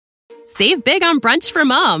Save big on brunch for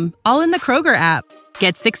mom, all in the Kroger app.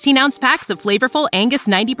 Get 16-ounce packs of flavorful Angus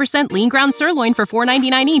 90% lean ground sirloin for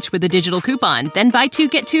 $4.99 each with a digital coupon. Then buy 2,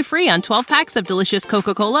 get 2 free on 12 packs of delicious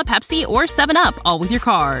Coca-Cola, Pepsi, or 7-Up, all with your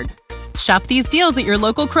card. Shop these deals at your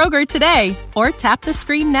local Kroger today, or tap the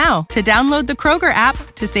screen now to download the Kroger app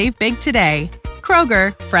to save big today.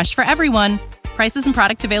 Kroger, fresh for everyone. Prices and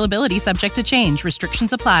product availability subject to change.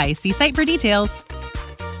 Restrictions apply. See site for details.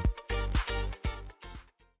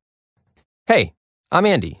 Hey, I'm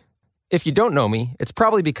Andy. If you don't know me, it's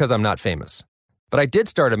probably because I'm not famous. But I did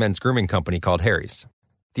start a men's grooming company called Harry's.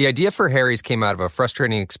 The idea for Harry's came out of a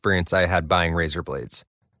frustrating experience I had buying razor blades.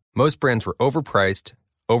 Most brands were overpriced,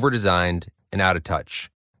 overdesigned, and out of touch.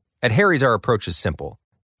 At Harry's, our approach is simple.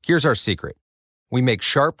 Here's our secret. We make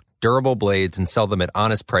sharp, durable blades and sell them at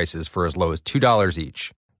honest prices for as low as $2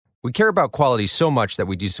 each. We care about quality so much that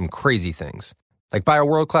we do some crazy things, like buy a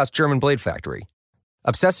world-class German blade factory.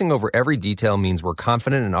 Obsessing over every detail means we're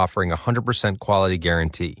confident in offering a 100% quality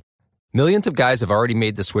guarantee. Millions of guys have already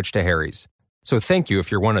made the switch to Harry's, so thank you if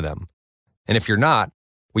you're one of them. And if you're not,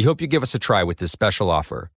 we hope you give us a try with this special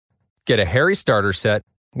offer. Get a Harry's starter set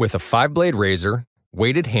with a 5-blade razor,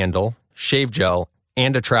 weighted handle, shave gel,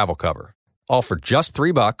 and a travel cover, all for just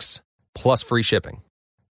 $3 plus free shipping.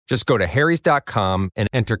 Just go to harrys.com and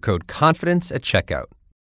enter code CONFIDENCE at checkout.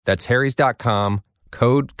 That's harrys.com,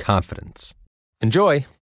 code CONFIDENCE. Enjoy!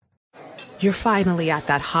 You're finally at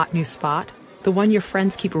that hot new spot, the one your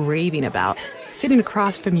friends keep raving about, sitting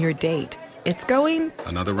across from your date. It's going...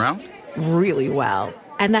 Another round? Really well.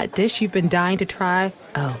 And that dish you've been dying to try,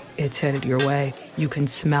 oh, it's headed your way. You can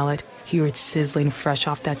smell it, hear it sizzling fresh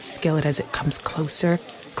off that skillet as it comes closer,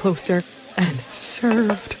 closer, and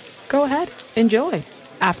served. Go ahead, enjoy.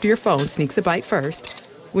 After your phone sneaks a bite first.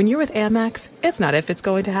 When you're with Amex, it's not if it's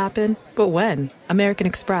going to happen, but when. American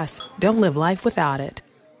Express. Don't live life without it.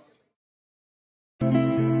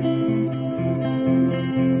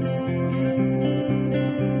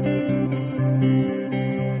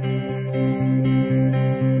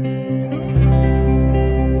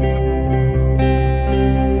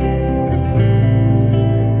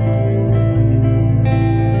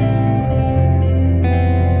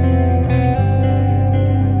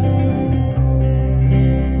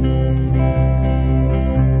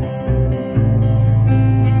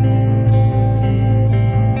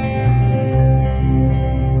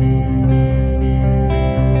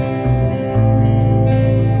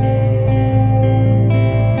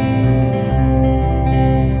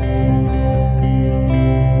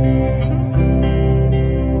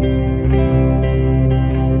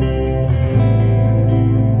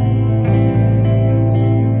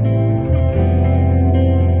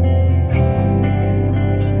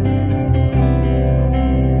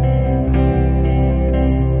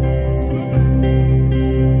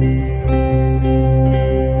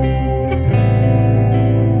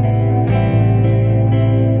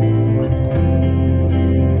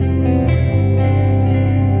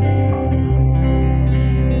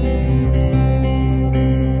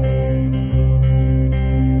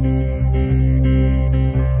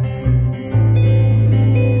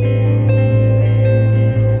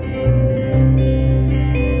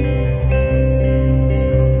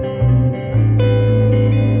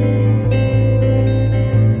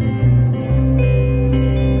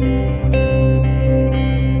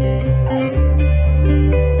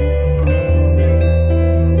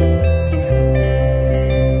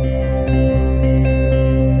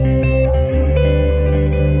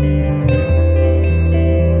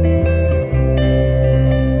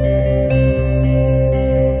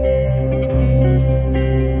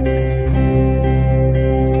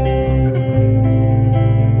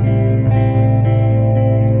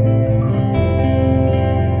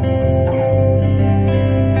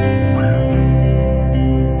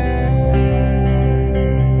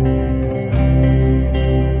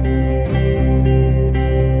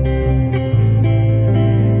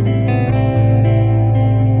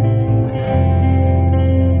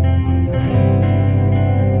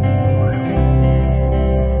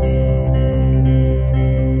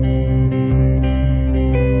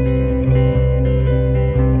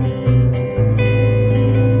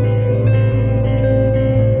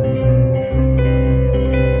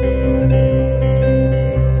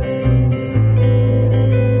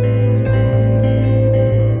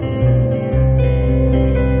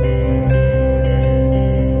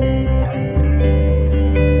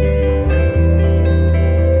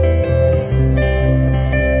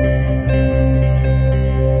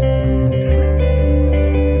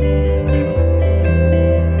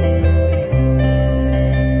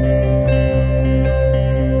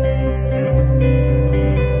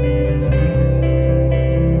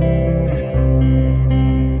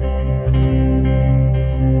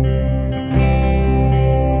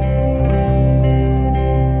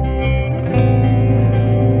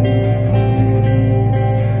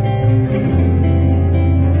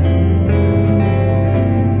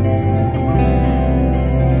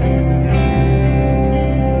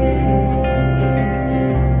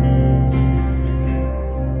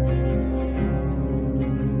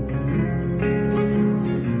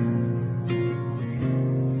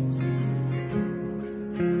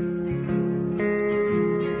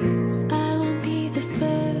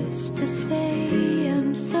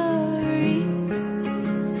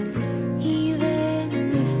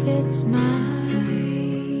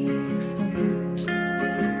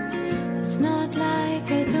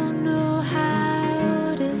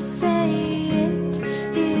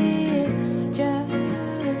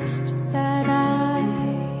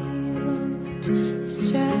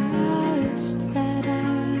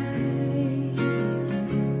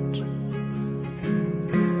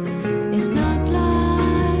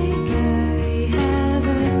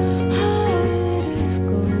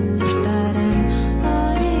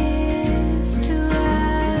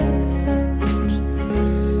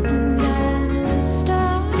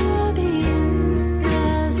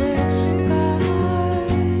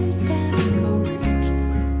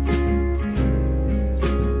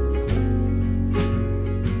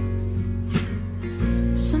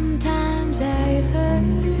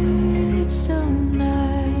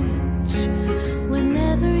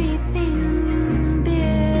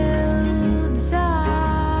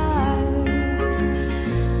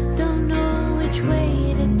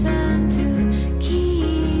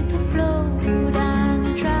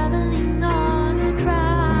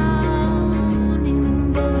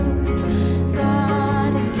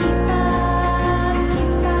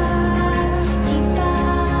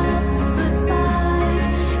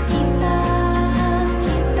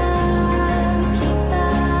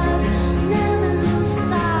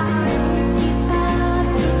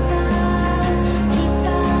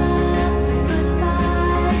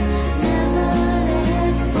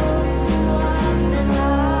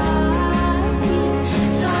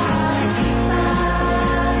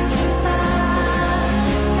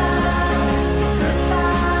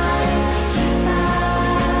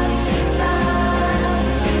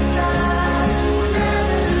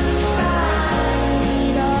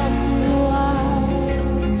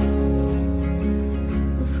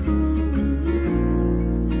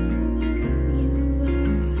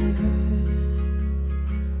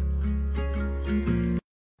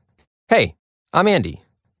 Hey, I'm Andy.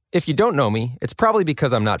 If you don't know me, it's probably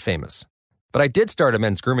because I'm not famous. But I did start a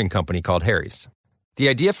men's grooming company called Harry's. The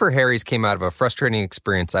idea for Harry's came out of a frustrating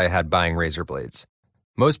experience I had buying razor blades.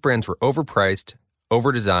 Most brands were overpriced,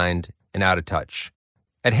 overdesigned, and out of touch.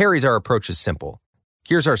 At Harry's, our approach is simple.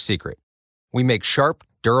 Here's our secret. We make sharp,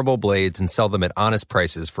 durable blades and sell them at honest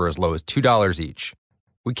prices for as low as $2 each.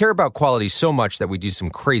 We care about quality so much that we do some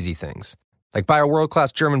crazy things, like buy a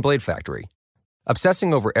world-class German blade factory.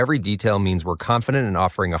 Obsessing over every detail means we're confident in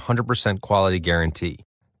offering a 100% quality guarantee.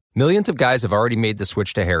 Millions of guys have already made the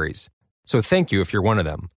switch to Harry's, so thank you if you're one of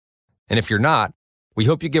them. And if you're not, we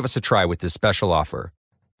hope you give us a try with this special offer.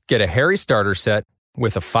 Get a Harry's starter set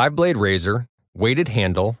with a 5-blade razor, weighted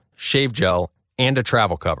handle, shave gel, and a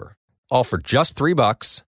travel cover, all for just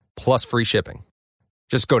 $3 plus free shipping.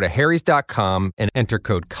 Just go to harrys.com and enter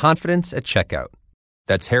code CONFIDENCE at checkout.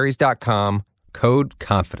 That's harrys.com, code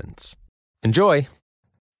CONFIDENCE. Enjoy!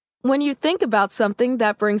 When you think about something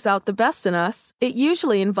that brings out the best in us, it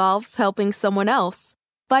usually involves helping someone else.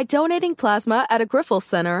 By donating plasma at a Grifols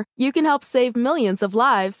Center, you can help save millions of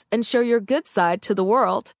lives and show your good side to the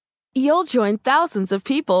world. You'll join thousands of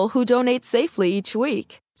people who donate safely each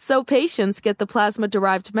week, so patients get the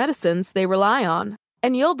plasma-derived medicines they rely on.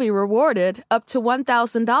 And you'll be rewarded up to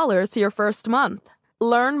 $1,000 your first month.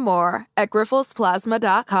 Learn more at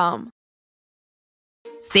grifolsplasma.com.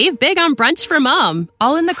 Save big on brunch for mom,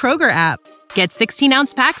 all in the Kroger app. Get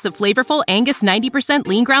 16-ounce packs of flavorful Angus 90%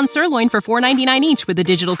 lean ground sirloin for $4.99 each with a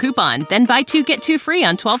digital coupon. Then buy 2, get 2 free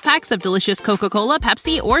on 12 packs of delicious Coca-Cola,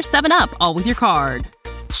 Pepsi, or 7-Up, all with your card.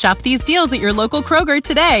 Shop these deals at your local Kroger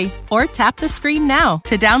today, or tap the screen now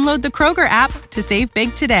to download the Kroger app to save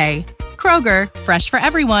big today. Kroger, fresh for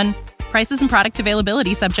everyone. Prices and product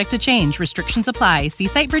availability subject to change. Restrictions apply. See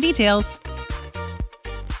site for details.